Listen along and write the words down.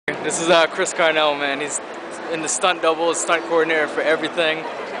This is Chris Carnell, man. He's in the stunt double, stunt coordinator for everything.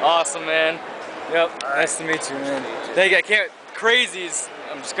 Awesome, man. Yep. Right. Nice to meet you, man. Thank you. I can't. Crazy's.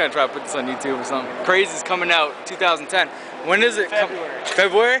 I'm just gonna try to put this on YouTube or something. Crazy's coming out 2010. When is it? February.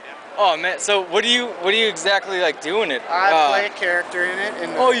 February? Yeah. Oh man. So what do you exactly like doing it? I play a character in it.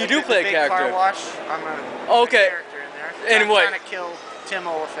 Oh, you do play a character. Car wash. I'm a character in there. And what? I'm trying to kill Tim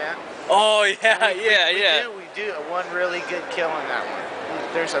Oliphant. Oh yeah, We do one really good kill in that one.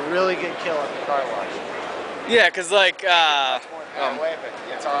 There's a really good kill in the car wash. Yeah, cause like that way, but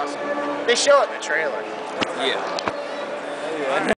it's awesome. They show it in the trailer. Yeah.